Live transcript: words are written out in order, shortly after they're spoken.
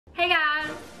Hey guys!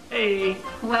 Hey!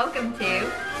 Welcome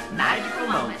to Magical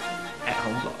Moments. At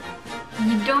home vlog.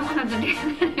 You don't have to do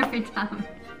that every time.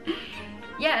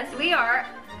 Yes, we are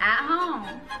at home.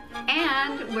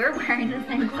 And we're wearing the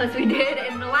same clothes we did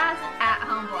in the last at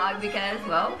home vlog because,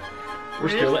 well, we're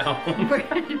still at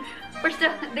home. We're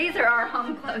still, these are our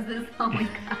home clothes, this is all we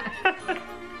got.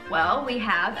 Well, we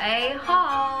have a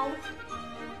haul.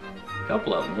 A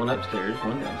couple of them, one upstairs,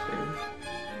 one downstairs.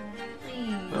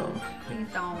 Please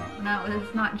don't. No,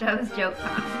 it's not Joe's joke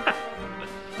time.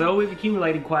 So we've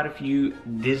accumulated quite a few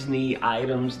Disney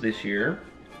items this year.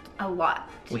 A lot.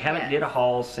 We haven't did a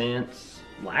haul since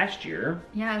last year.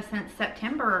 Yeah, since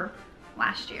September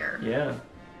last year. Yeah.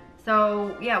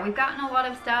 So yeah, we've gotten a lot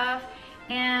of stuff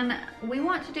and we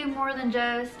want to do more than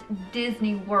just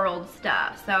Disney World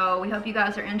stuff. So we hope you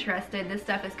guys are interested. This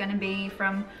stuff is going to be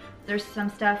from, there's some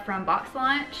stuff from Box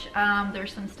Lunch.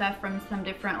 There's some stuff from some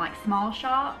different like small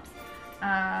shops.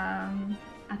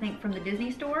 I think from the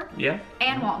Disney store. Yeah.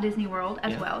 And Walt Disney World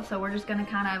as well. So we're just going to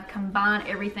kind of combine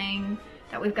everything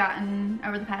that we've gotten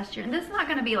over the past year. And this is not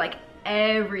going to be like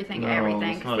everything,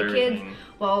 because the kids,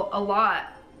 well, a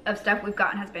lot of stuff we've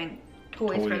gotten has been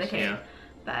toys for the kids. Yeah.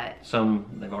 But some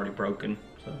they've already broken,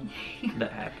 so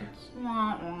that happens.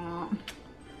 Well,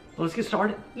 let's get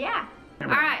started. Yeah. All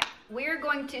right, we're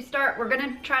going to start. We're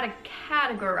going to try to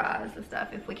categorize the stuff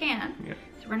if we can. Yeah.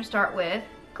 So we're going to start with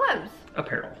clothes.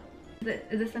 Apparel.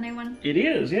 Is this a new one? It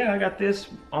is. Yeah, I got this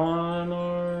on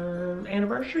our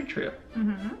anniversary trip.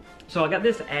 So I got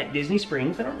this at Disney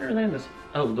Springs. I don't remember the name of this.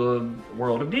 Oh, the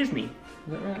World of Disney.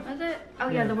 Is that right? Was it? Oh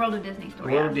yeah, the World of Disney store.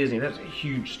 The World of Disney. That's a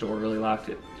huge store. Really liked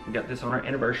it. We got this on our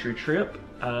anniversary trip.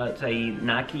 It's a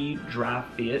Nike dry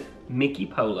fit Mickey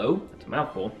polo. It's a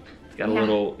mouthful. It's got a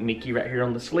little Mickey right here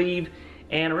on the sleeve,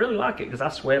 and I really like it because I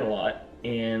sweat a lot.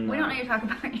 And we don't need to talk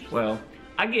about it. Well,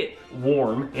 I get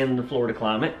warm in the Florida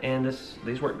climate, and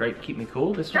these work great to keep me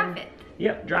cool. This dry fit.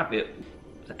 Yep, dry fit.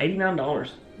 It's $89,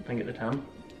 I think, at the time,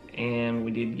 and we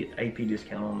did get AP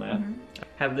discount on that.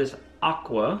 Have this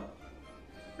aqua.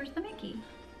 Where's the Mickey?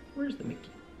 Where's the Mickey?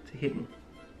 It's hidden.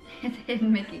 It's a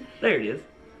hidden Mickey. There it is.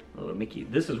 A little Mickey.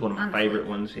 This is one of my favorite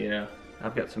ones, yeah.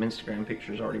 I've got some Instagram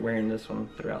pictures already wearing this one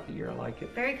throughout the year. I like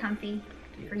it. Very comfy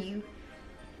for you.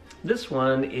 This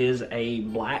one is a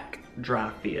black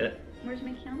dry fit. Where's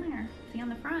Mickey on there? Is he on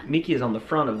the front? Mickey is on the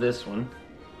front of this one.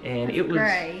 And it was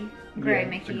gray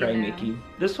Mickey. It's a gray Mickey.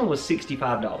 This one was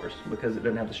 $65 because it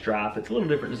doesn't have the stripe. It's a little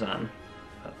different design.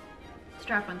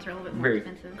 Strap ones are a little bit more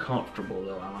expensive. Very comfortable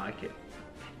though, I like it.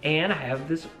 And I have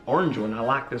this orange one. I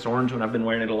like this orange one. I've been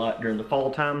wearing it a lot during the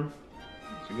fall time.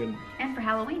 It's a good. And for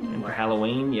Halloween. And for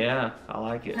Halloween, yeah, I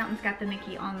like it. That one's got the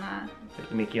Mickey on the. Got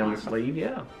the Mickey on the sleeve,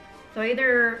 yeah. So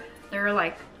either they're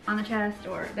like on the chest,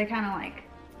 or they kind of like.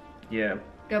 Yeah.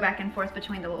 Go back and forth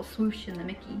between the little swoosh and the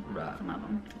Mickey. Right. Some of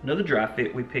them. Another dry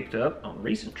fit we picked up on a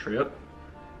recent trip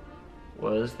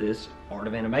was this Art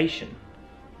of Animation.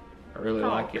 I really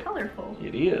like it. Colorful.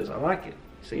 It is. I like it.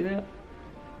 See that?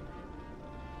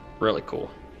 Really cool.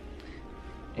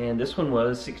 And this one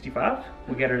was $65.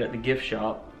 We got it at the gift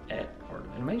shop at Art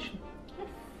of Animation. Yes.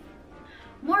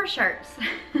 More shirts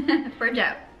for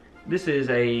Joe. This is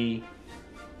a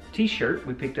t-shirt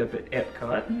we picked up at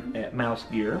Epcot at Mouse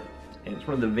Gear. And it's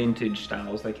one of the vintage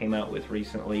styles they came out with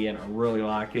recently, and I really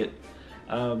like it.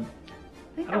 I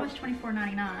think that was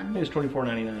 $24.99. It was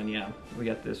 $24.99, yeah. We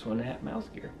got this one at Mouse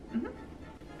Gear.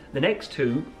 The next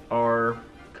two are a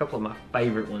couple of my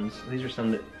favorite ones. These are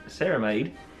some that Sarah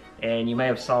made, and you may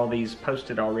have saw these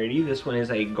posted already. This one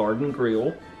is a Garden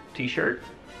Grill t-shirt.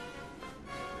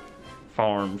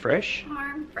 Farm Fresh.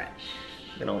 Farm Fresh.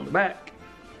 Then on the back,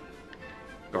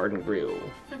 Garden Grill.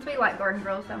 Since we like Garden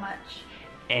Grill so much.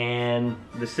 And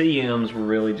the CMs were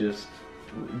really just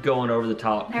going over the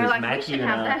top because like, Matthew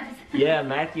and I, yeah,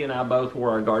 Matthew and I both wore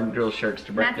our Garden Grill shirts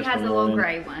to breakfast. Matthew has a little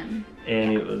gray one,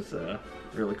 and it was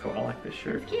really cool. I like this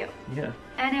shirt. It's cute. Yeah.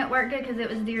 And it worked good because it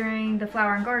was during the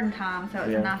flower and garden time, so it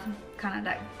was a nice kind of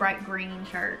that bright green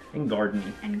shirt. And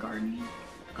gardening. And gardening.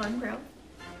 Garden Grill.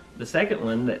 The second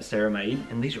one that Sarah made,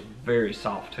 and these are very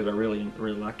soft too. I really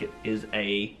like it. Is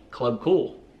a Club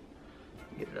Cool.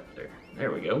 Get it up there.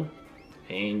 There we go.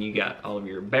 And you got all of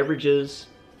your beverages.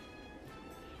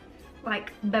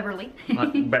 Like Beverly.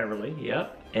 Like Beverly, yeah.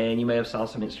 And you may have saw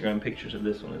some Instagram pictures of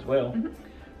this one as well.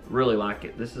 Really like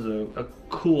it. This is a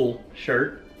cool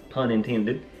shirt, pun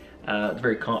intended. It's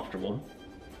very comfortable.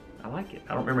 I like it.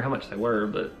 I don't remember how much they were,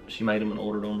 but she made them and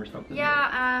ordered them or something.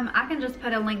 Yeah, I can just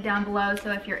put a link down below,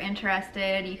 so if you're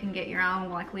interested, you can get your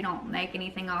own. Like, we don't make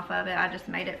anything off of it. I just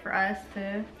made it for us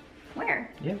to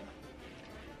wear. Yeah.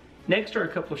 Next are a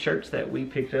couple of shirts that we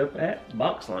picked up at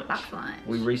Box Lunch. Box Lunch.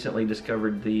 We recently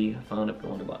discovered the fun of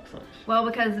going to Box Lunch. Well,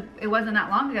 because it wasn't that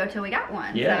long ago till we got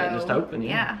one. Yeah, so, it just opened.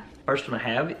 Yeah. First one I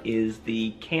have is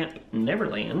the Camp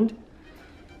Neverland.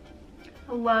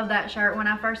 I love that shirt. When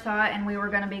I first saw it and we were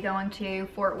going to be going to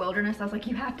Fort Wilderness, I was like,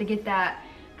 you have to get that,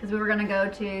 because we were going to go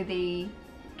to the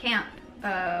camp,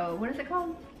 what is it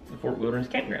called? The Fort Wilderness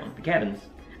Campground, the cabins.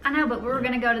 I know, but we were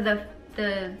going to go to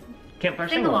the campfire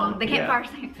sing-along. The campfire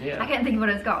sing. Yeah. I can't think of what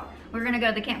it's called. We were going to go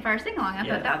to the campfire sing-along. I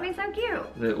thought that would be so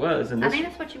cute. It was. And I think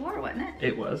that's what you wore, wasn't it?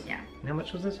 It was. Yeah. And how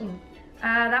much was this one?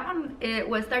 That one, it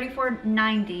was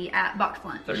 $34.90 at Box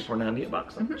Lunch. $34.90 at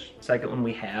Box Lunch. Second one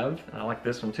we have, and I like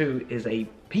this one too, is a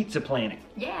Pizza Planet.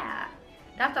 Yeah.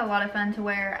 That's a lot of fun to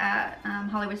wear at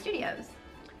Hollywood Studios.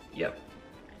 Yep.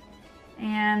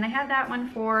 And they had that one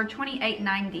for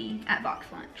 $28.90 at Box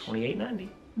Lunch. $28.90.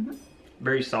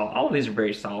 Very soft. All of these are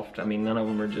very soft. I mean, none of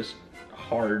them are just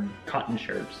hard cotton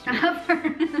shirts.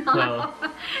 No.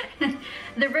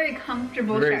 They're very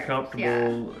comfortable shirts. Very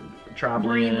comfortable,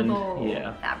 tri-blend.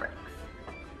 Breathable fabrics.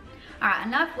 Alright,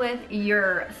 enough with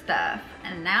your stuff.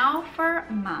 And now for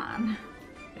mine.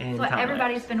 And that's what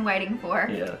everybody's been waiting for.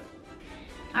 Yeah.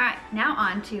 Alright, now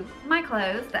on to my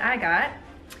clothes that I got.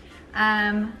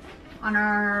 On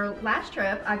our last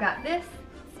trip, I got this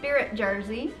Spirit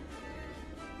jersey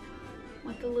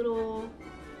with the little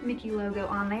Mickey logo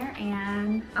on there,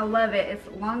 and I love it. It's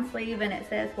long sleeve and it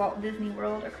says Walt Disney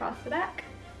World across the back.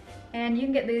 And you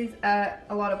can get these at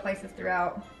a lot of places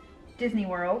throughout Disney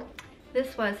World.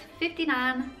 This was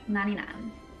 $59.99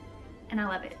 and I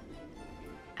love it.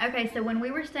 Okay, so when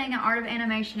we were staying at Art of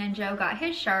Animation and Joe got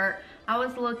his shirt, I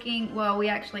was looking, well, we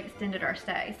actually extended our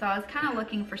stay, so I was kind of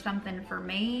looking for something for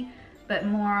me, but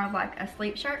more of like a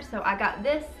sleep shirt. So I got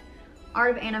this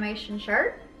Art of Animation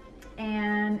shirt,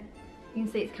 and you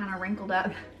can see it's kind of wrinkled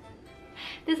up.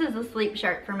 This is a sleep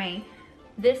shirt for me.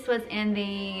 This was in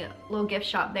the little gift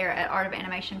shop there at Art of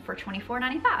Animation for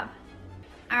 $24.95.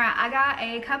 All right, I got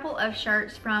a couple of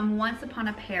shirts from Once Upon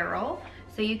Apparel.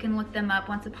 So you can look them up,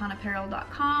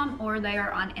 onceuponapparel.com, or they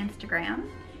are on Instagram.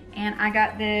 And I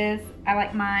got this, I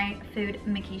like my food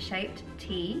Mickey shaped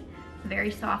tee. Very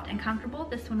soft and comfortable.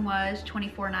 This one was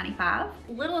 $24.95.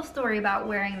 Little story about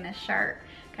wearing this shirt.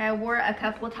 Okay, I wore it a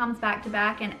couple of times back to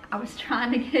back, and I was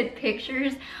trying to get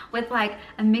pictures with like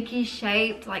a Mickey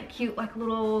shaped, like cute, like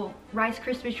little Rice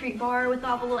Krispie treat bar with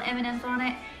all the little M&Ms on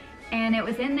it. And it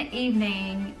was in the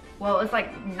evening, well, it was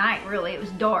like night really, it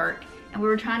was dark. And we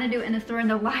were trying to do it in the store, and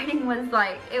the lighting was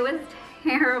like, it was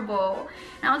terrible.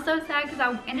 And I was so sad because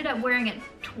I ended up wearing it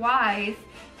twice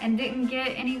and didn't get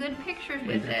any good pictures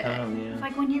with it. It's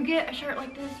like when you get a shirt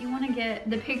like this, you want to get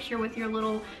the picture with your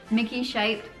little Mickey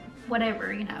shaped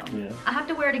whatever, you know. Yeah. I have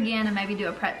to wear it again and maybe do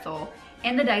a pretzel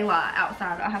in the daylight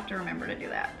outside. I'll have to remember to do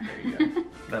that. There you go.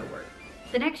 That'll work.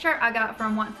 The next shirt I got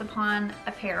from Once Upon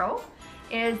Apparel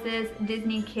is this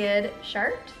Disney Kid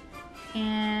shirt.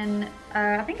 And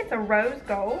I think it's a rose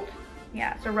gold.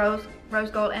 Yeah, it's a rose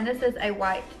gold, and this is a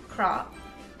white crop.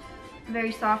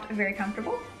 Very soft, very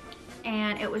comfortable.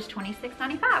 And it was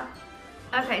 $26.95.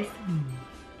 Okay, so,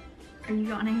 are you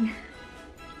yawning?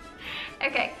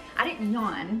 Okay, I didn't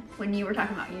yawn when you were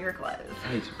talking about your clothes.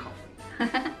 I need some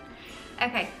coffee.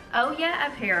 Okay, Oh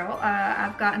Yeah Apparel.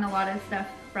 I've gotten a lot of stuff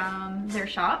from their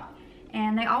shop,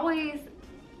 and they always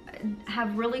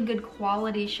have really good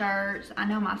quality shirts. I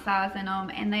know my size in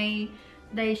them, and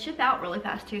they ship out really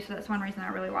fast too, so that's one reason I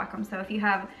really like them. So if you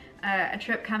have a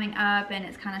trip coming up and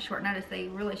it's kind of short notice, they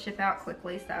really ship out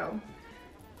quickly, so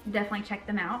definitely check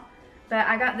them out. But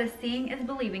I got this Seeing is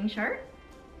Believing shirt,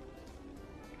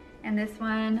 and this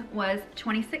one was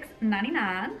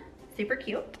 $26.99. Super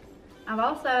cute. I've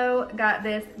also got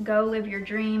this Go Live Your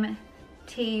Dream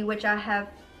tee, which I have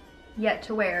yet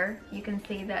to wear. You can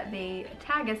see that the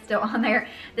tag is still on there.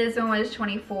 This one was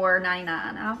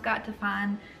 $24.99. I've got to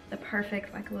find the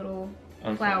perfect like little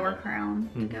flower crown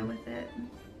to go with it.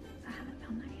 I haven't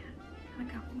found that yet. I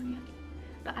haven't got one yet,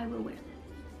 but I will wear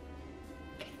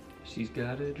this. She's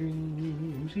got a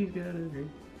dream, she's got a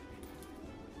dream.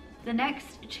 The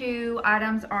next two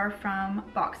items are from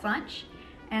Box Lunch.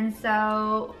 And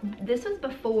so this was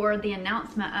before the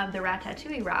announcement of the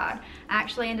Ratatouille ride. I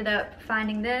actually ended up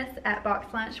finding this at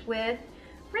Box Lunch with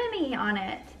Remy on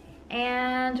it.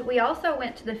 And we also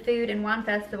went to the Food and Wine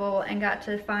Festival and got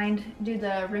to do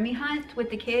the Remy hunt with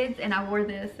the kids, and I wore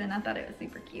this and I thought it was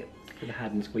super cute. For the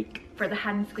hide and squeak. For the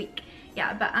hide and squeak.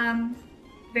 Yeah, but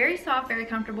very soft, very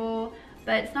comfortable,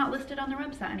 but it's not listed on their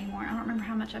website anymore. I don't remember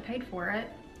how much I paid for it.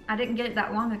 I didn't get it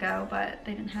that long ago, but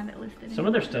they didn't have it listed anymore. Some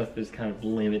of their stuff is kind of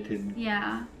limited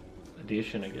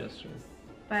edition, I guess.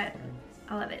 But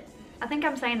I love it. I think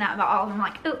I'm saying that about all of them.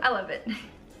 Like, oh, I love it.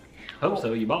 Hope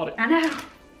so, you bought it. I know.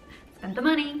 Spent the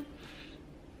money.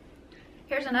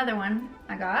 Here's another one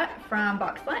I got from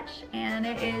Box Lunch, and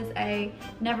it is a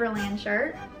Neverland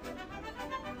shirt.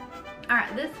 All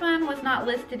right, this one was not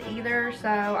listed either, so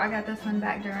I got this one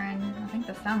back during, I think,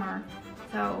 the summer.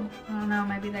 So, I don't know,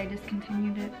 maybe they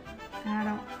discontinued it.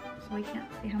 And so we can't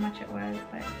see how much it was,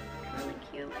 but it's really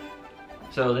cute.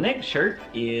 So the next shirt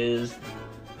is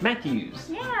Matthew's.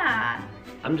 Yeah.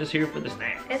 I'm just here for the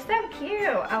snacks. It's so cute.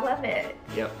 I love it.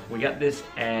 Yep, we got this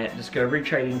at Discovery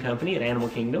Trading Company at Animal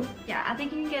Kingdom. Yeah, I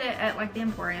think you can get it at like the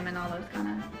Emporium and all those kind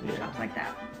of shops like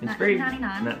that. It's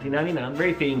 $19.99. $19.99.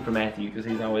 Very fitting for Matthew because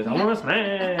he's always, I want a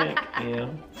snack. Yeah.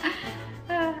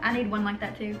 I need one like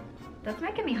that too. That's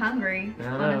making me hungry,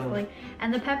 honestly.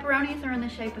 And the pepperonis are in the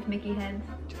shape of Mickey heads.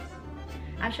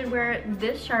 I should wear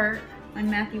this shirt and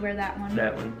Matthew wear that one.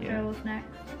 That one, yeah. For a little snack.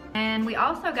 And we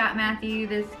also got Matthew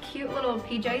this cute little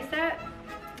PJ set,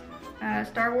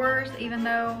 Star Wars, even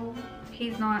though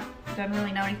he's doesn't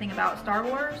really know anything about Star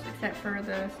Wars except for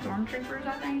the Stormtroopers,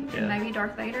 I think, and maybe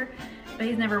Darth Vader, but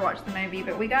he's never watched the movie.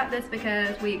 But we got this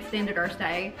because we extended our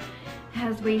stay,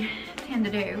 as we tend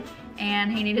to do, and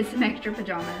he needed some extra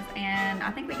pajamas, and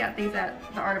I think we got these at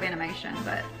the Art of Animation,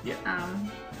 but the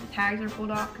tags are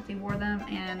pulled off because he wore them,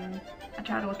 and I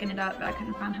tried looking it up, but I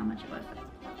couldn't find how much it was.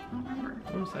 I don't remember.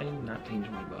 I'm saying 19,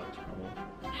 20 bucks probably.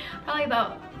 Probably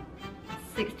about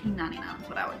 $16.99 is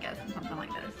what I would guess, and something like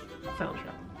this. Sounds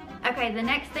right. Okay, the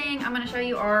next thing I'm going to show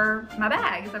you are my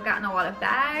bags. I've gotten a lot of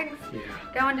bags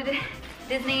going to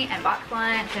Disney and Box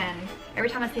Lunch, and every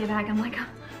time I see a bag, I'm like, oh,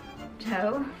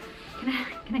 Joe,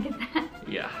 can I get that?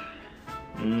 Yeah.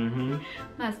 Mm-hmm.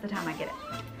 Most of the time I get it.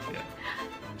 Yeah.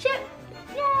 Chip!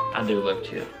 Yay! I do love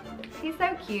Chip. He's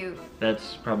so cute.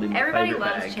 That's probably my Everybody favorite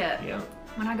loves bag. Chip. Yeah.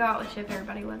 When I go out with Chip,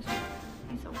 everybody loves Chip.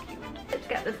 He's so cute. Chip's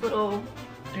got this little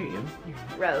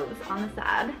rose on the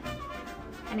side,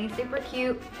 and he's super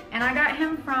cute. And I got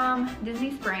him from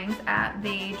Disney Springs at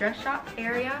the dress shop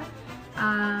area.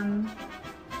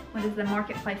 What is the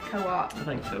Marketplace Co-op? I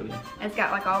think so, yeah. It's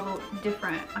got like all the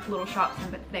different like little shops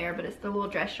in there, but it's the little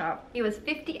dress shop. It was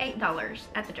 $58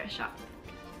 at the dress shop.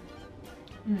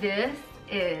 This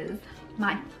is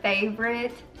my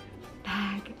favorite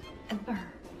bag ever.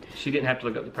 She didn't have to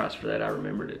look up the price for that. I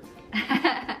remembered it.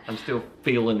 I'm still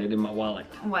feeling it in my wallet.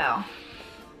 Well,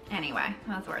 anyway,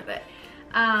 that's worth it.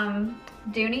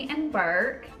 Dooney and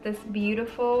Burke, this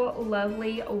beautiful,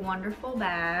 lovely, wonderful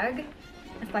bag.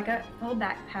 It's like a little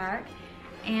backpack,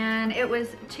 and it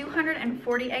was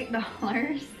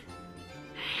 $248.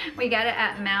 We got it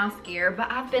at Mouse Gear,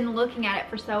 but I've been looking at it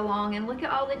for so long, and look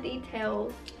at all the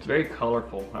details. It's very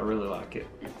colorful. I really like it.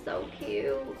 It's so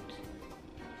cute.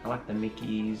 I like the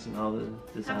Mickeys and all the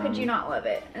design. How could you not love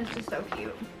it? It's just so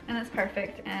cute, and it's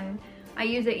perfect, and I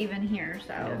use it even here,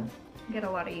 so I get a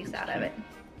lot of use out of it.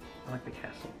 I like the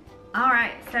castle. All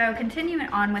right, so continuing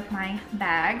on with my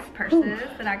bags, purses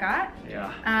that I got.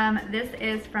 Yeah. This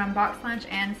is from Box Lunch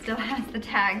and still has the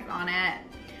tags on it.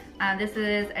 This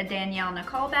is a Danielle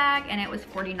Nicole bag, and it was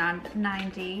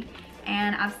 $49.90.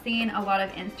 And I've seen a lot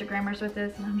of Instagrammers with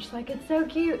this, and I'm just like, it's so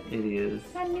cute. It is.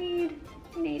 I need.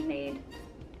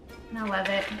 And I love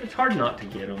it. It's hard not to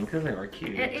get them because they are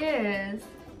cute. It is.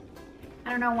 I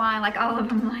don't know why, like all of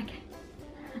them like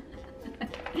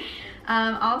it.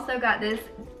 Also got this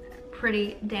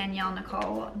pretty Danielle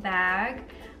Nicole bag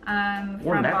from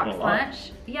Box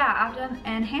Lunch. Yeah, I've done,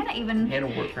 and Hannah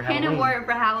wore it for Halloween. Hannah wore it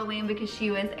for Halloween because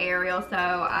she was Ariel, so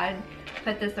I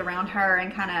put this around her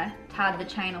and kind of tied the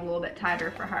chain a little bit tighter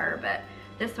for her. But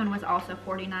this one was also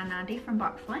 $49.90 from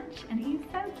Box Lunch, and he's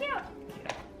so cute.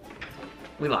 Yeah.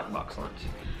 We like Box Lunch.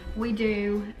 We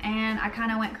do, and I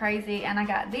kind of went crazy, and I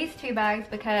got these two bags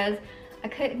because I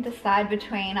couldn't decide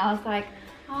between. I was like,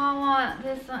 oh, I want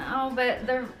this one. Oh, but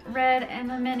the red and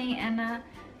the Minnie and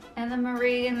the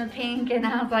Marie and the pink, and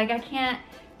I was like, I can't.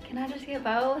 Can I just get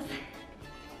both?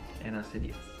 And I said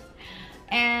yes.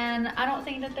 And I don't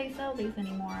think that they sell these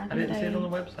anymore. I didn't see it on the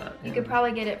website. You could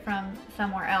probably get it from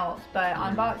somewhere else, but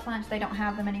on Box Lunch they don't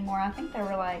have them anymore. I think they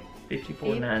were like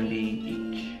 $54.90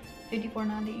 each.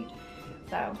 $54.90 each.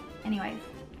 So, anyways,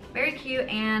 very cute,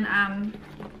 and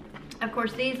of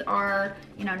course these are,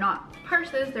 you know, not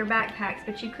purses, they're backpacks,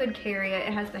 but you could carry it.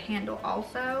 It has the handle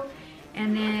also,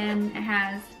 and then it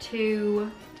has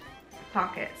two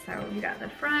pockets. So you got the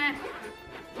front,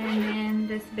 and then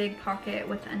this big pocket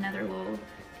with another little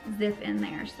zip in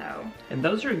there, so. And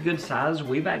those are a good size.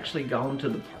 We've actually gone to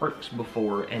the parks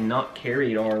before and not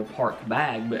carried our park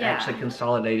bag, but actually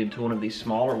consolidated to one of these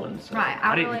smaller ones. So right,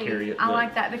 I didn't carry it. I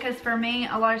like that because for me,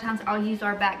 a lot of times I'll use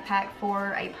our backpack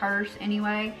for a purse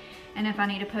anyway. And if I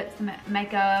need to put some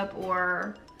makeup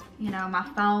or, you know, my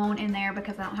phone in there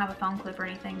because I don't have a phone clip or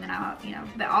anything, then I'll, you know,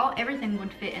 but everything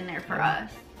would fit in there for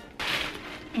us.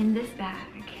 In this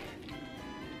bag,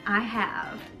 I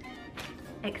have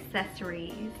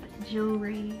accessories,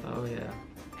 jewelry. Oh yeah.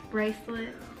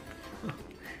 Bracelets.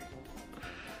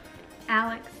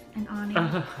 Alex and Ani.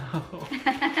 Oh.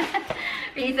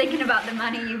 Are you thinking about the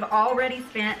money you've already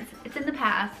spent? It's in the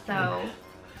past, so.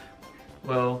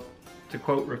 Well, to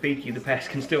quote Rafiki, the past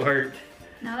can still hurt.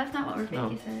 No, that's not what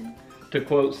Rafiki said. To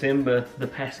quote Simba, the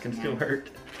past can still hurt.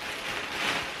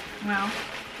 Well,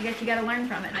 I guess you gotta learn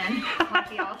from it then, like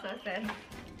he also said.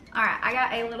 All right, I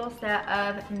got a little set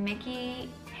of Mickey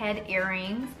head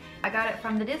earrings. I got it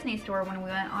from the Disney store when we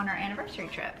went on our anniversary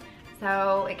trip.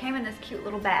 So it came in this cute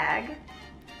little bag.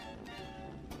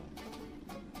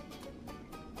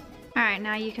 All right,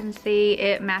 now you can see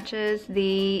it matches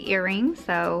the earrings,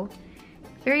 so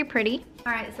very pretty.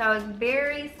 All right, so it's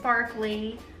very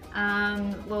sparkly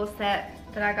little set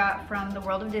that I got from the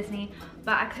World of Disney,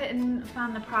 but I couldn't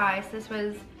find the price. This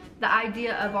was, the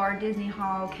idea of our Disney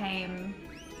haul came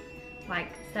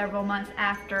like several months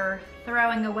after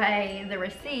throwing away the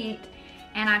receipt,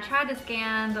 and I tried to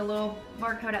scan the little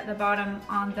barcode at the bottom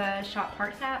on the Shop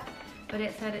Parks app, but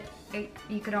it said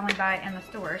you could only buy it in the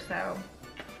store, so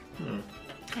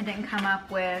it didn't come up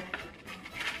with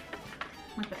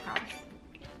the price.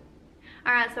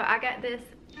 All right, so I got this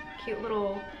cute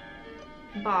little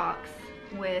box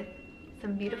with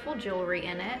some beautiful jewelry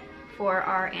in it for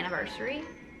our anniversary.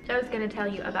 Joe's gonna tell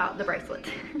you about the bracelet.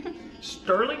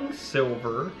 Sterling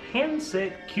silver,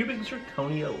 handset, cubic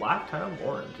zirconia, lifetime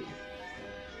warranty.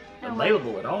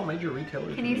 Available at all major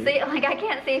retailers. Can you see it? Like, I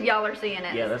can't see if y'all are seeing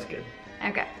it. Yeah, that's good.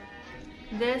 Okay.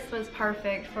 This was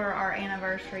perfect for our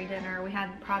anniversary dinner. We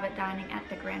had private dining at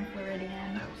the Grand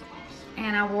Floridian. That was awesome.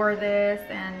 And I wore this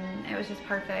and it was just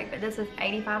perfect. But this is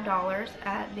 $85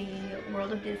 at the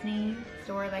World of Disney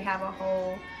store. They have a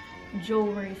whole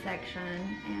jewelry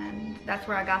section, and that's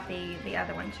where I got the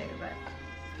other one too, but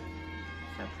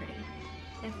so pretty.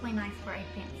 Definitely nice for a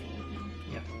fancy evening.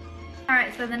 Yeah. All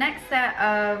right, so the next set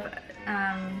of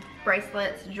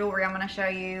bracelets, jewelry I'm going to show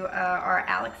you are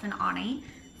Alex and Ani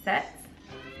sets.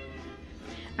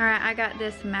 All right, I got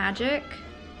this magic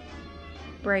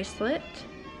bracelet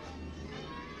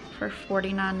for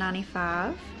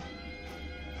 $49.95.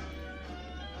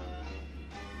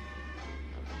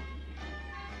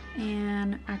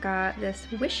 And I got this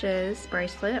Wishes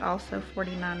bracelet, also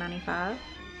 $49.95.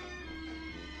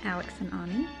 Alex and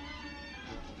Ani.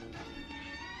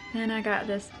 Then I got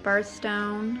this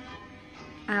birthstone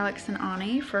Alex and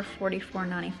Ani for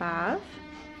 $44.95.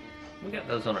 We got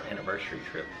those on our anniversary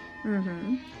trip.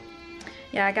 Mm-hmm.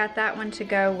 Yeah, I got that one to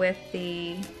go with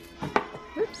the,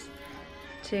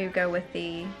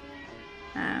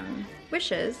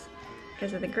 Wishes,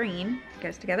 because of the green, it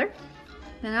goes together.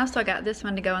 Then I also got this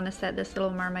one to go in the set. This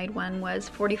Little Mermaid one was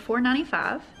 $44.95.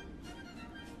 I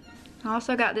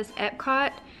also got this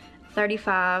Epcot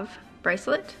 35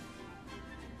 bracelet.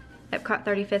 Epcot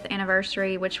 35th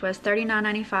anniversary, which was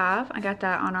 $39.95. I got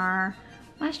that on our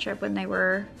last trip when they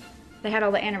had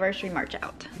all the anniversary merch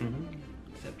out.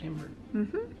 September. All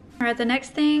right, the next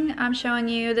thing I'm showing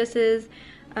you, this is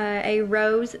a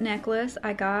rose necklace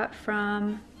I got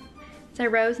from, it's a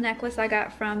rose necklace I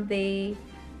got from the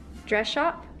dress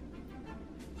shop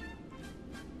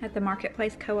at the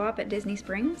Marketplace Co-op at Disney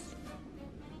Springs.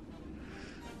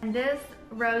 And this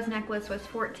rose necklace was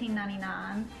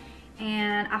 $14.99,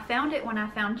 and I found it when I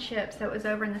found chips, so it was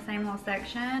over in the same little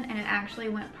section, and it actually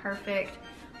went perfect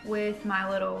with my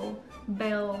little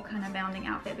bell kind of bounding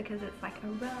outfit because it's like a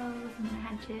rose and then it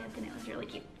had chips and it was really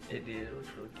cute. It did, it was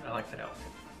really cute. I like that outfit.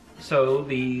 So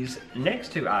these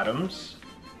next two items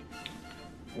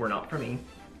were not for me.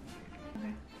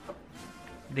 Okay.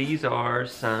 These are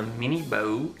some mini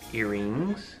bow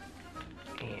earrings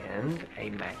and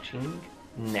a matching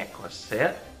necklace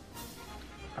set.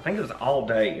 I think it was all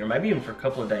day, or maybe even for a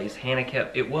couple of days.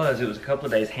 It was a couple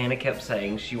of days. Hannah kept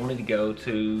saying she wanted to go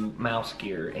to Mouse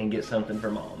Gear and get something for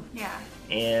Mom. Yeah.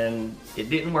 And it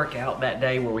didn't work out that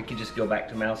day where we could just go back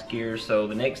to Mouse Gear. So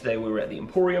the next day we were at the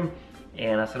Emporium,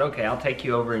 and I said, okay, I'll take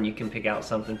you over and you can pick out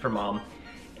something for Mom.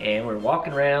 And we were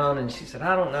walking around and she said,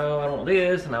 I don't know, I want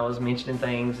this. And I was mentioning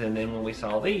things, and then when we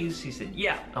saw these, she said,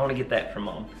 yeah, I want to get that for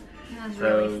Mom. That's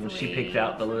So really she sweet. picked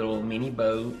out the little mini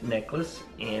bow necklace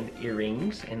and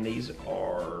earrings, and these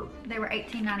are They were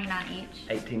 $18.99 each.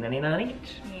 $18.99 each.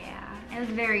 Yeah, it was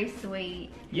very sweet.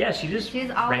 Yeah, she just She's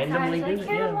all randomly excited. did She's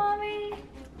it. like, "Here, Yeah, Mommy."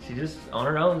 she just on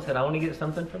her own said, "I want to get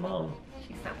something for Mom."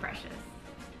 She's so precious.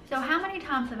 So how many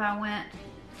times have I went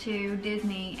to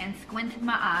Disney and squinted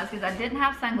my eyes because I didn't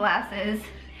have sunglasses?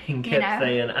 And kept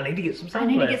saying, "I need to get some I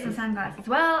sunglasses." need to get some sunglasses.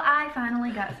 Well, I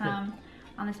finally got some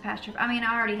on this past trip. I mean,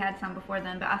 I already had some before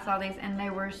then, but I saw these and they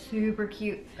were super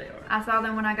cute. They are. I saw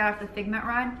them when I got off the Figment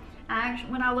ride.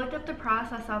 When I looked up the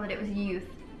price, I saw that it was youth.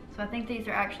 So I think these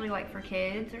are actually like for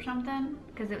kids or something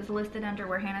because it was listed under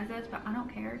where Hannah's is, but I don't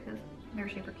care because they're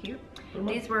super cute.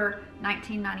 These were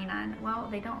 $19.99. Well,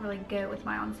 they don't really go with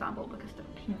my ensemble because they're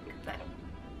pink, but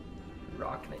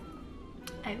Rocking it.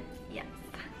 oh, yes.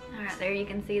 All right, there you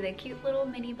can see the cute little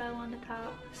mini bow on the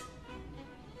top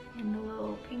and the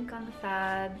little pink on the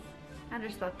sides. I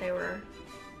just thought they were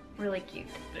really cute.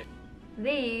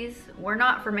 These were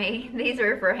not for me. These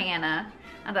were for Hannah.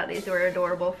 I thought these were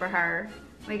adorable for her.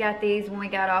 We got these when we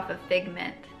got off of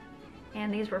Figment,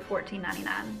 and these were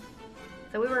 $14.99.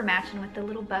 So we were matching with the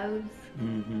little bows.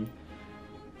 Mm-hmm.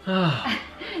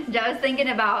 Joe's thinking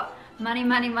about money,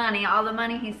 money, money, all the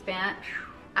money he spent.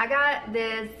 I got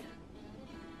this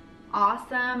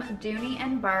awesome Dooney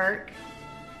and Burke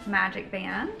magic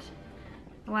band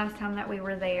the last time that we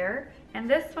were there. And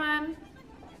this one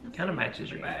Kind of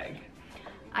matches your bag.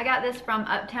 I got this from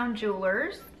Uptown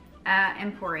Jewelers at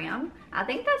Emporium. I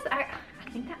think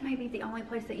that may be the only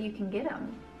place that you can get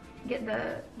them. Get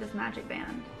this magic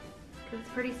band because it's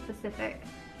pretty specific.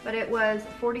 But it was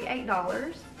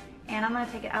 $48, and I'm gonna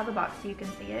take it out of the box so you can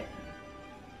see it.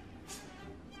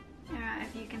 All right,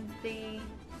 if you can see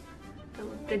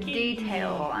the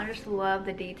detail. I just love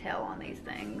the detail on these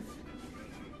things.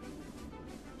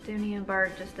 Dooney and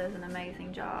Burke just does an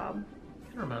amazing job.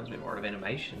 It reminds me of Art of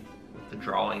Animation with the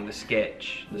drawing, the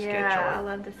sketch art. Yeah, I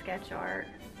love the sketch art.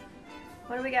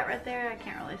 What do we got right there? I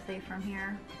can't really see from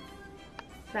here.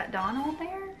 Is that Donald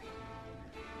there?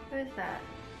 Who is that?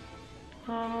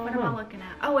 What am I looking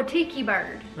at? Oh, a tiki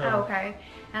bird. Oh, okay.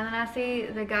 And then I see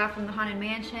the guy from the Haunted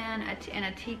Mansion and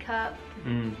a teacup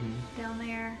down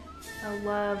there. I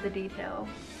love the detail.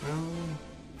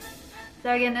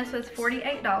 So again, this was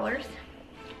 $48.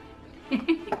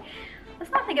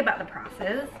 Let's not think about the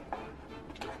prices.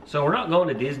 So we're not going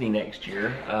to Disney next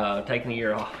year, taking a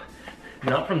year off.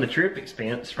 Not from the trip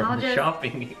expense, from the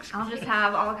shopping expense. I'll just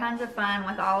have all kinds of fun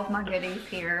with all of my goodies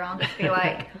here. I'll just be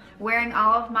like wearing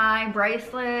all of my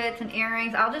bracelets and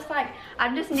earrings. I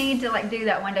just need to like do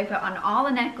that one day, put on all the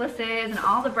necklaces and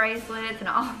all the bracelets and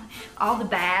all the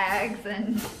bags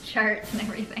and shirts and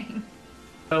everything.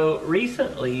 So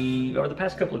recently, over the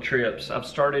past couple of trips, I've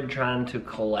started trying to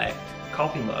collect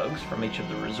coffee mugs from each of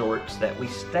the resorts that we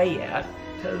stay at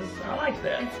because I like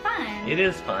that. It's fun. It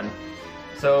is fun.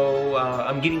 So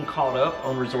I'm getting caught up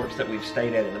on resorts that we've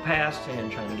stayed at in the past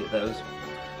and trying to get those.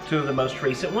 Two of the most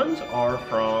recent ones are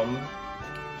from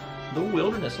the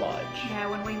Wilderness Lodge. Yeah,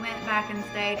 when we went back and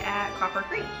stayed at Copper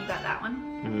Creek, you got that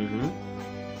one.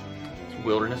 It's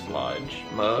Wilderness Lodge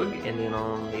mug, and then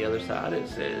on the other side it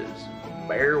says,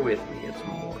 "Bear with me, it's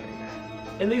morning."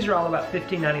 And these are all about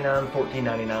 $15.99,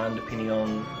 $14.99, depending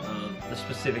on the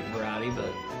specific variety, but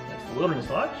that's the Wilderness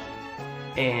Lodge.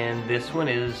 And this one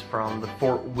is from the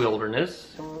Fort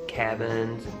Wilderness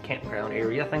cabins and campground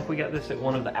area. I think we got this at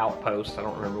one of the outposts. I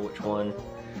don't remember which one.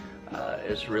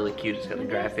 It's really cute. It's got the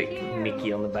graphic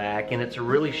Mickey on the back, and it's a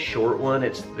really short one.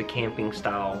 It's the camping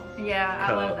style. Yeah,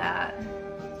 I love that.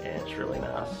 And it's really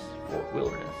nice. Fort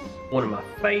Wilderness. One of my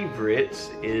favorites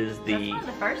is That's one of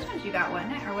the first ones you got,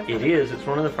 wasn't it? Or was it is. It's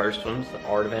one of the first ones, the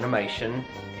Art of Animation,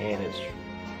 and it's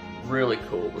really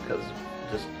cool because of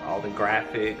just all the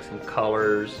graphics and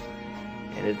colors,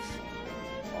 and it's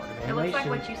Art of Animation. It looks like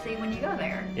what you see when you go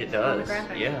there. It All does, the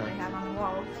graphics yeah. that they have on the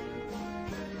walls.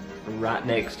 Right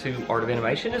next to Art of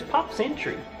Animation is Pop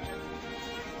Century.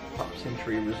 Pop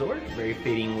Century Resort, very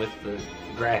fitting with the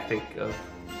graphic of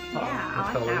Yeah, I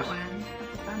like colors. that one.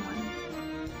 That's a fun one.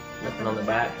 Nothing on the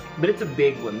back, but it's a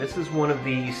big one. This is one of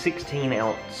the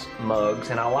 16-ounce mugs,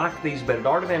 and I like these, but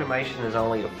Art of Animation is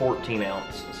only a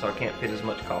 14-ounce, so I can't fit as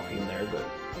much coffee in there, but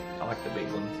I like the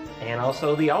big ones. And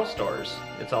also the All-Stars.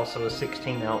 It's also a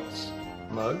 16-ounce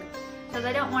mug. So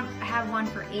they don't have one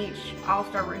for each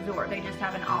All-Star resort. They just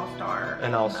have an All-Star.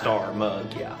 An All-Star mug,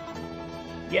 yeah.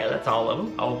 Yeah, that's all of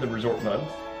them, all of the resort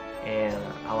mugs. And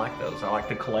I like those. I like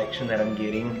the collection that I'm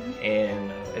getting,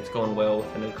 and it's going well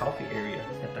with the new coffee area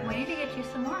at the house. We need to get you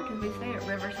some more because we stay at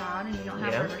Riverside and you don't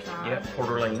have Riverside. Yeah, Port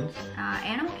Orleans.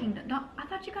 Animal Kingdom. I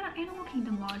thought you got an Animal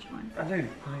Kingdom Lodge one. I do. Let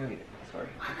me go get it. sorry.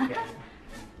 Yeah.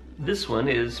 This one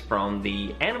is from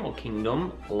the Animal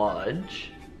Kingdom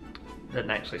Lodge. Doesn't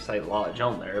actually say Lodge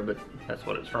on there, but that's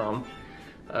what it's from.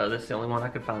 That's the only one I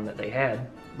could find that they had.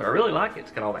 But I really like it.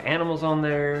 It's got all the animals on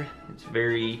there. It's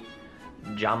very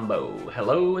jumbo.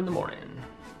 Hello in the morning.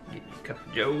 Get your cup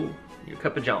of Joe, your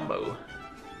cup of jumbo.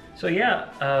 So yeah,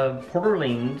 Port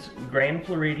Orleans, Grand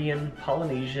Floridian,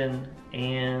 Polynesian,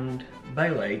 and Bay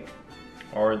Lake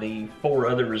are the 4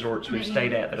 other resorts we've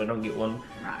stayed at that I don't get one.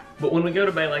 Right. But when we go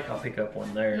to Bay Lake, I'll pick up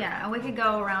one there. Yeah, and we could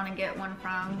go around and get one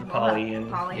from Polly and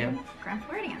Grand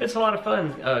Floridian. It's a lot of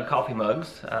fun. Coffee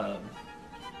mugs.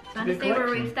 Fun to see where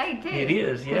we've stayed too. It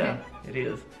is, yeah, it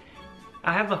is.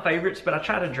 I have my favorites, but I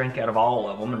try to drink out of all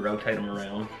of them and rotate them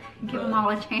around. Give them all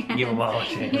a chance. Give them all a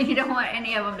chance. You don't want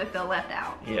any of them to feel left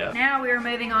out. Yeah. Now we are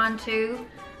moving on to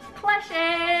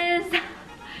plushes.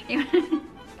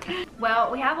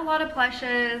 Well, we have a lot of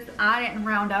plushes. I didn't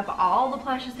round up all the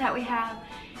plushes that we have.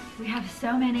 We have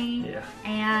so many. Yeah.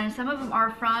 And some of them are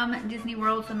from Disney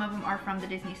World, some of them are from the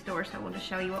Disney store, so we'll just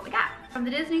show you what we got. From the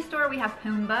Disney store, we have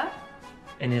Pumbaa.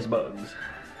 And his bugs.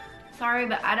 Sorry,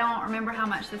 but I don't remember how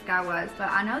much this guy was, but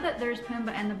I know that there's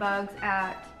Pumbaa and the bugs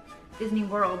at Disney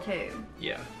World too.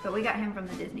 Yeah. But we got him from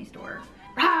the Disney store.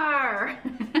 Rawr!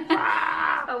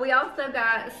 We also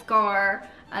got Scar.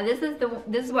 This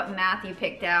is what Matthew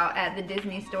picked out at the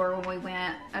Disney store when we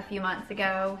went a few months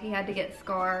ago. He had to get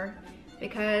Scar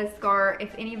because Scar,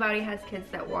 if anybody has kids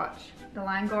that watch the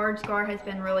Lion Guard, Scar has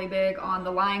been really big on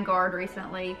the Lion Guard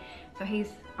recently. So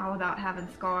he's all about having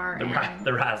Scar.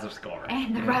 The rise of Scar.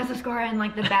 And the rise of Scar and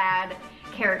like the bad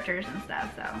characters and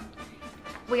stuff, so.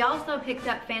 We also picked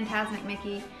up Fantasmic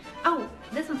Mickey. Oh,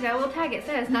 this one's got a little tag. It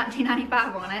says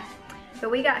 $19.95 on it. So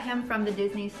we got him from the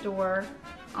Disney store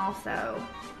also.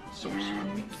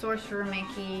 Sorcerer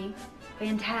Mickey,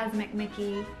 Fantasmic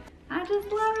Mickey. I just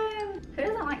love him. Who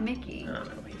doesn't like Mickey? I don't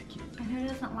know, he's cute. And who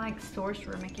doesn't like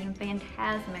Sorcerer Mickey and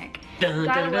Fantasmic? Dun,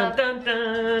 dun, dun, dun,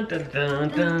 dun, dun, dun,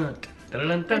 dun. Dun,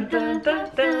 dun, dun, dun,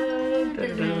 dun,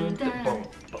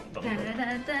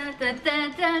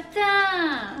 dun, dun,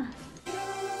 dun.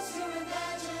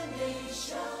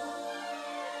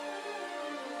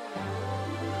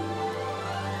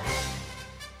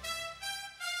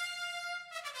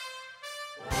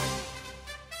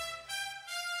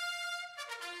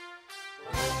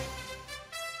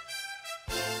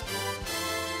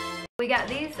 We got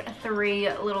these 3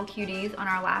 little cuties on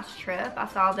our last trip. I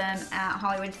saw them at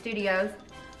Hollywood Studios,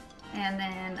 and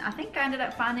then I think I ended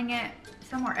up finding it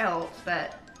somewhere else,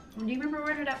 but do you remember where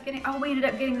we ended up getting? Oh, we ended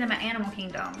up getting them at Animal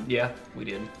Kingdom. Yeah, we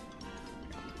did. It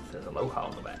says Aloha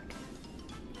on the back.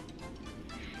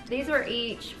 These were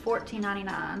each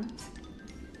 $14.99.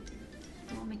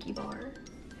 Little Mickey bar.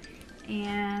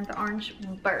 And the orange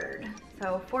bird.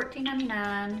 So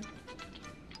 $14.99.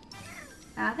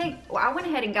 I think, well, I went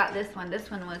ahead and got this one.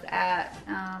 This one was at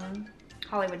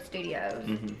Hollywood Studios.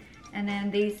 And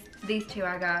then these 2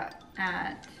 I got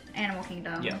at Animal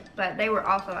Kingdom. Yeah. But they were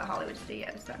also at Hollywood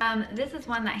Studios. So. This is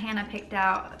one that Hannah picked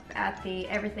out at the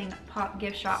Everything Pop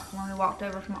gift shop when we walked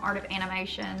over from Art of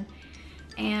Animation.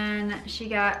 And she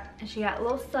got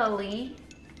little Sully.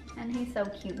 And he's so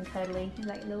cute and cuddly. He's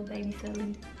like little baby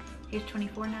Sully. He's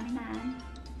 $24.99.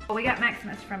 Well, we got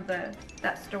Maximus from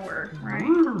that store, right?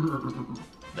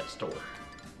 That store.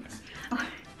 Yeah.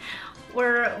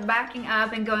 We're backing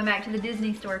up and going back to the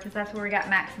Disney store because that's where we got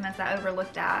Maximus. I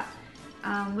overlooked that.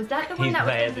 Was that the one He's that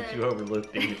was mad that you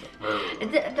overlooked him.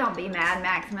 Don't be mad,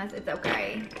 Maximus. It's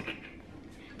okay.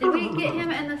 Did we get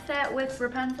him in the set with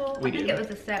Rapunzel? We I think did. it was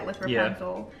the set with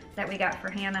Rapunzel that we got for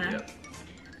Hannah.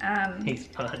 Yep. He's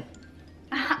fun.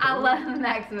 I love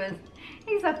Maximus.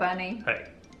 He's so funny. Hey,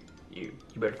 you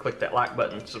better click that like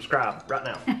button. Subscribe right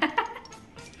now.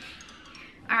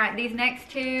 All right, these next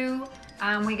 2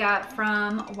 we got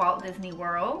from Walt Disney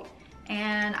World,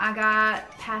 and I got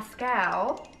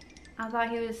Pascal. I thought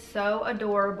he was so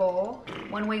adorable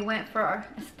when we went for our,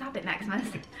 stop it Maximus,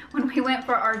 when we went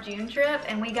for our June trip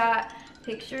and we got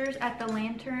pictures at the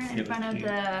lantern in front of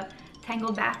the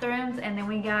Tangled bathrooms, and then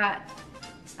we got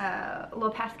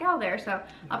little Pascal there, so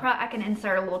I can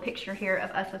insert a little picture here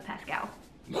of us with Pascal.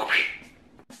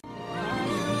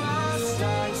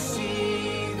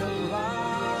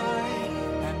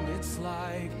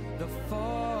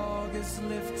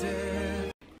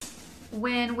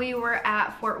 When we were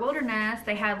at Fort Wilderness,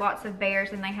 they had lots of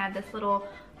bears, and they had this little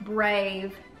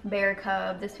Brave bear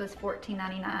cub. This was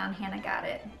 $14.99. Hannah got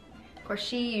it. Of course,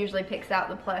 she usually picks out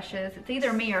the plushes. It's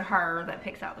either me or her that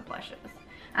picks out the plushes.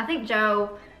 I think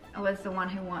Joe was the one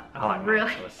who wanted,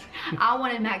 I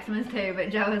wanted Maximus too, but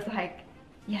Joe was like,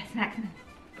 yes, Maximus.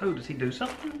 Oh, does he do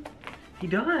something? He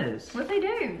does. What'd they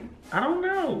do? I don't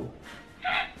know.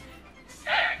 It's so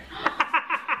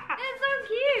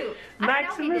cute.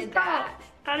 Maximus Dots.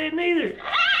 I didn't either.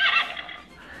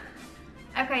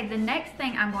 Okay, the next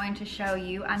thing I'm going to show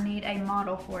you, I need a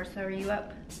model for. So are you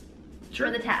up for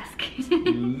the task?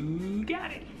 You got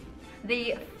it.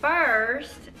 The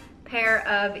first pair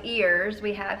of ears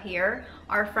we have here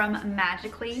are from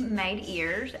Magically Made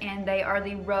Ears, and they are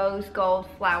the rose gold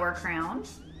flower crown.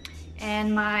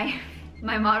 And my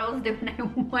model is doing a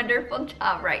wonderful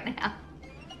job right now.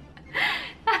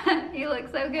 You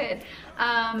look so good.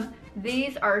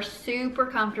 These are super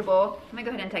comfortable. Let me go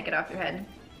ahead and take it off your head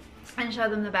and show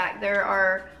them the back. There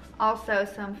are also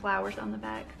some flowers on the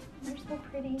back. They're so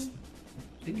pretty.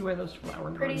 Did you wear those flower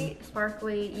and Pretty garden?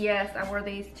 sparkly. Yes, I wore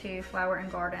these to Flower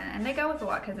and Garden, and they go with a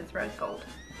lot because it's rose gold.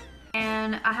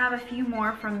 And I have a few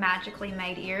more from Magically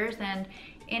Made Ears, and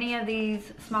any of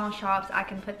these small shops, I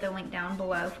can put the link down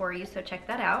below for you, so check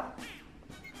that out.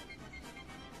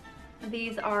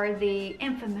 These are the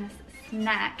infamous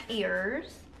snack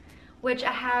ears, which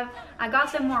I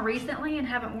got them more recently and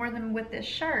haven't worn them with this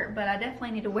shirt, but I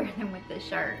definitely need to wear them with this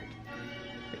shirt.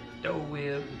 Dole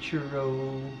Whip,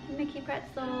 churro, Mickey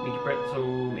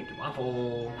pretzel, Mickey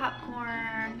waffle,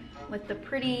 popcorn with the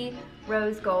pretty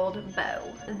rose gold bow.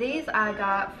 These I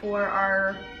got for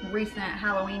our recent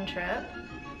Halloween trip.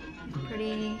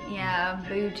 Pretty, yeah,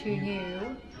 boo to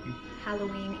you.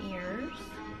 Halloween ears.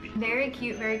 Very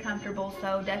cute, very comfortable,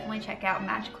 so definitely check out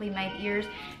Magically Made Ears.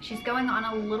 She's going on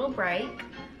a little break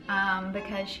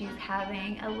because she's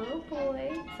having a little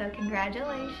boy, so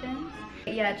congratulations.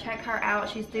 Yeah, check her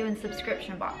out. She's doing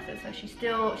subscription boxes, so she's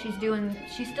still doing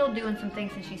some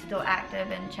things, and she's still active,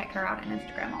 and check her out on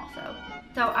Instagram also.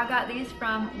 So I got these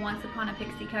from Once Upon a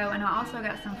Pixie Co, and I also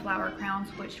got some flower crowns,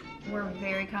 which were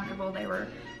very comfortable. They were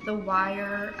the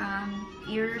wire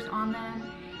ears on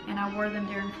them, and I wore them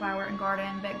during Flower and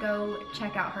Garden. But go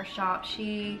check out her shop.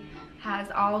 She has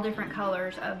all different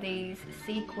colors of these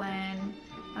sequin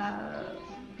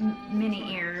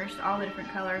Minnie Ears, all the different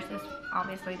colors.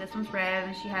 Obviously this one's red,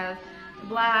 and she has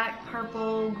black,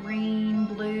 purple, green,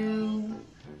 blue,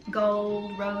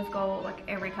 gold, rose gold, like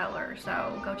every color,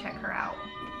 so go check her out.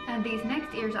 And these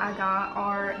next ears I got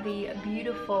are the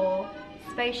beautiful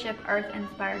Spaceship Earth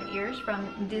inspired ears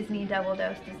from Disney Double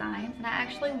Dose Designs, and I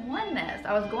actually won this.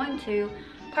 I was going to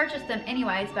purchase them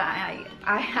anyways, but I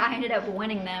ended up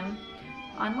winning them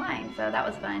online, so that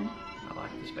was fun. I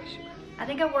like the spaceship. I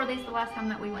think I wore these the last time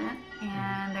that we went,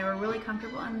 and they were really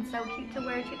comfortable and so cute to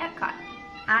wear to Epcot.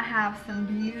 I have some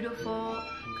beautiful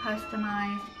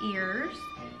customized ears,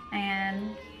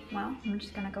 and well, I'm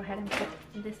just gonna go ahead and put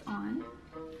this on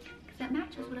because it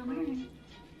matches what I'm wearing.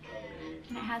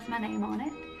 And it has my name on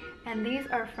it. And these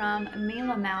are from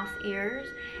Mila Mouse Ears,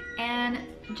 and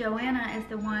Joanna is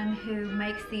the one who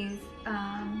makes these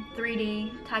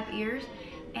 3D type ears,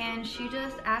 and she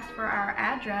just asked for our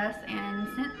address and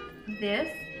sent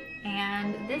this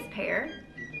and this pair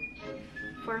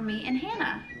for me and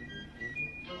Hannah.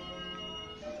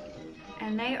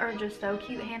 And they are just so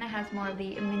cute. Hannah has more of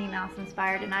the Minnie Mouse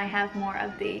inspired, and I have more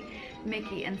of the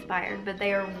Mickey inspired, but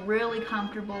they are really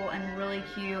comfortable and really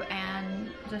cute and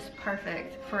just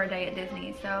perfect for a day at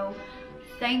Disney. So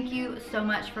thank you so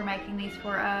much for making these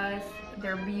for us.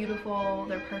 They're beautiful,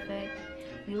 they're perfect.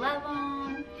 We love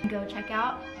them. Go check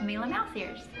out Mila Mouse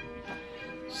Ears.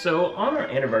 So on our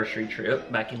anniversary trip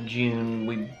back in June,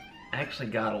 we actually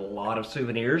got a lot of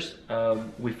souvenirs.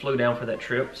 We flew down for that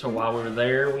trip, so while we were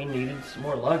there, we needed some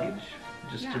more luggage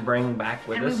just to bring back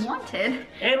with us. We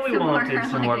wanted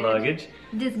some more luggage.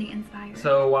 Disney inspired.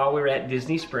 So while we were at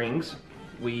Disney Springs,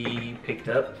 we picked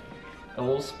up a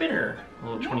little spinner, a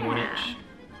little 21-inch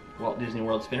Walt Disney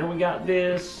World spinner. We got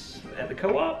this at the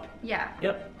co-op. Yeah.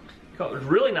 Yep. It was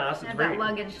really nice. It's that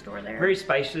luggage store there. Very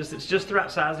spacious. It's just the right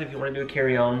size if you want to do a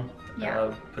carry-on.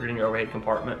 Yeah. Put it in your overhead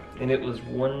compartment. And it was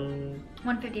 $159.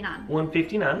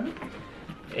 $159.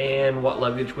 And what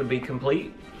luggage would be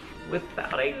complete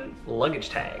without a luggage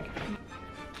tag?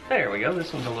 There we go.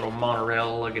 This one's a little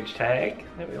monorail luggage tag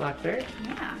that we like there.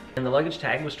 Yeah. And the luggage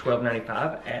tag was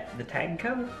 $12.95 at the tag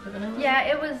co. Yeah,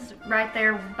 it was right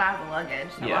there by the luggage.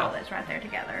 So yeah. All of it's right there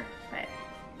together. But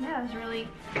yeah, it was really,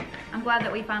 I'm glad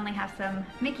that we finally have some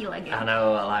Mickey luggage. I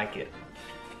know, I like it.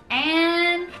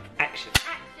 And action.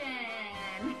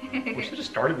 Action. We should have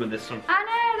started with this one. I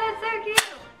know, that's so cute.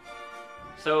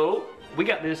 So we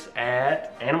got this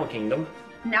at Animal Kingdom.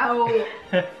 No,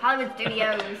 Hollywood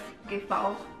Studios,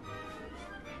 goofballs.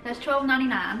 That's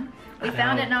 $12.99. We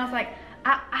found it, and I was like,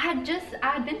 I had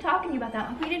been talking to you about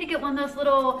that. We need to get one of those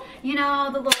little, you know,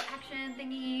 the little action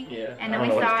thingy. Yeah. And then we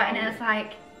saw it, and it's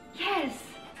like, yes,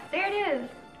 there it is.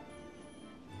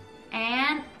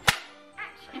 And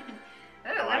action.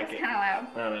 Oh, that was kind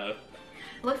of loud. I know.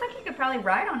 Looks like you could probably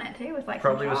write on it too with like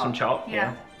probably some chalk. with some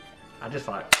chalk. Yeah. I just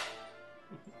like.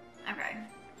 Okay.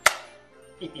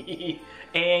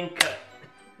 And cut.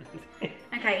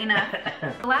 Okay, enough.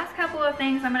 The last couple of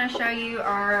things I'm going to show you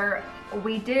are,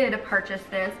 we did purchase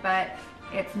this, but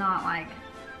it's not like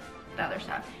the other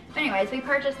stuff. Anyways, we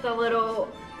purchased the little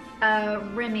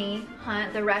Remy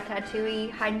Hunt, the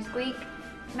Ratatouille hide and squeak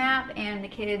map, and the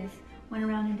kids went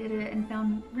around and did it and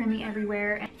found Remy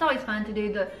everywhere. And it's always fun to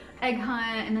do the egg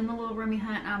hunt and then the little Remy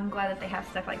hunt. I'm glad that they have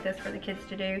stuff like this for the kids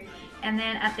to do. And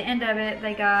then at the end of it,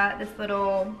 they got this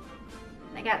little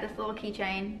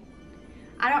keychain.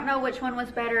 I don't know which one was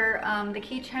better, the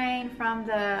keychain from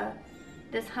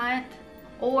this hunt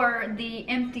or the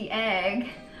empty egg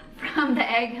from the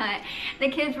egg hunt. The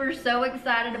kids were so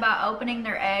excited about opening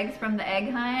their eggs from the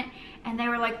egg hunt, and they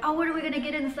were like, oh, what are we gonna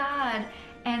get inside?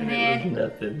 And then it was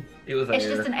nothing. It was it's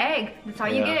air. just an egg. That's all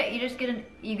you get. You just get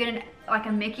like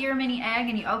a Mickey or Minnie egg,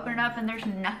 and you open it up and there's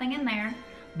nothing in there.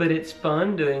 But it's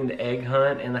fun doing the egg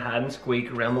hunt and the hide and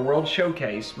squeak around the World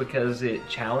Showcase because it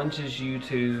challenges you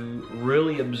to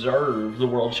really observe the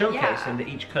World Showcase into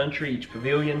each country, each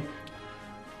pavilion.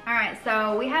 All right,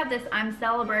 so we have this I'm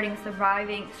celebrating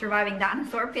surviving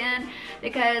dinosaur pin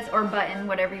because, or button,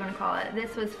 whatever you want to call it.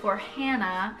 This was for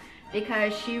Hannah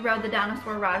because she rode the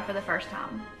dinosaur ride for the first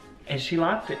time. And she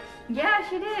liked it. Yeah,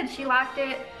 she did. She liked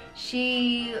it.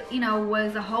 She, you know,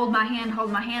 was a hold my hand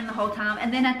the whole time.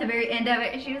 And then at the very end of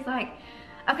it, she was like,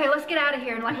 okay, let's get out of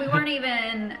here. And like, we weren't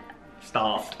even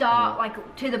stopped like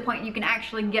to the point you can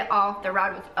actually get off. The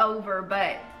ride was over,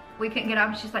 but we couldn't get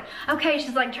off. She's like, okay,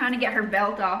 she's like trying to get her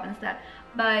belt off and stuff.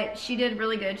 But she did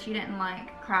really good. She didn't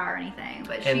like cry or anything.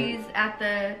 But she's at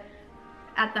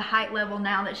the height level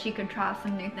now that she could try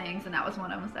some new things, and that was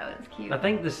one of them, so it was cute. I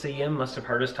think the CM must have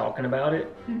heard us talking about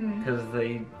it because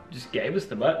they just gave us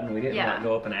the button. We didn't like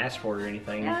go up and ask for it or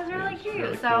anything. Yeah, it was really cute.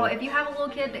 Really so cool. if you have a little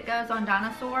kid that goes on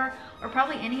dinosaur or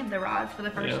probably any of the rides for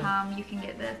the first time, you can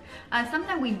get this.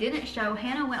 Something we didn't show,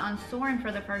 Hannah went on Soarin'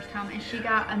 for the first time, and she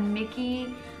got a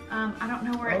Mickey, I don't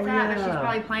know where it's at, but she's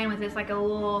probably playing with this, like a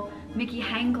little Mickey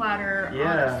hang glider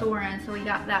on Soarin', so we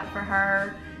got that for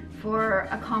her for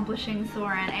accomplishing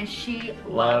Soarin', and she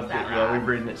loves that ride. Yeah, we've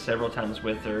ridden it several times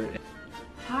with her.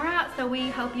 Alright, so we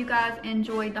hope you guys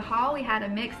enjoyed the haul. We had a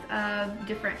mix of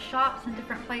different shops and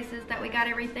different places that we got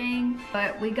everything,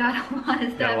 but we got a lot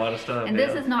of stuff. And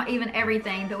this is not even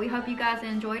everything, but we hope you guys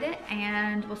enjoyed it,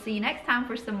 and we'll see you next time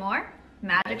for some more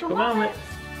magical moments.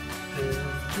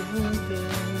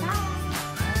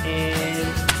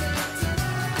 And